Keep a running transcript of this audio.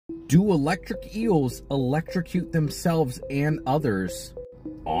Do electric eels electrocute themselves and others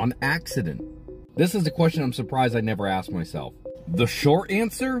on accident? This is a question I'm surprised I never asked myself. The short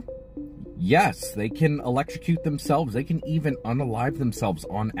answer, yes, they can electrocute themselves. They can even unalive themselves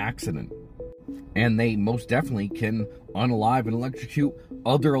on accident. And they most definitely can unalive and electrocute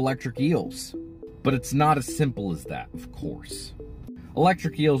other electric eels. But it's not as simple as that, of course.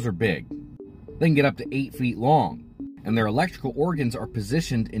 Electric eels are big. They can get up to 8 feet long, and their electrical organs are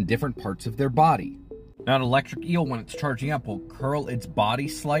positioned in different parts of their body. Now, an electric eel, when it's charging up, will curl its body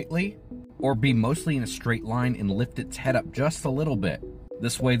slightly, or be mostly in a straight line and lift its head up just a little bit.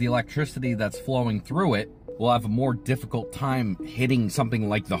 This way, the electricity that's flowing through it will have a more difficult time hitting something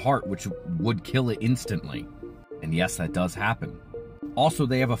like the heart, which would kill it instantly. And yes, that does happen. Also,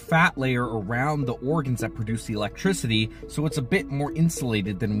 they have a fat layer around the organs that produce the electricity, so it's a bit more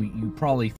insulated than you probably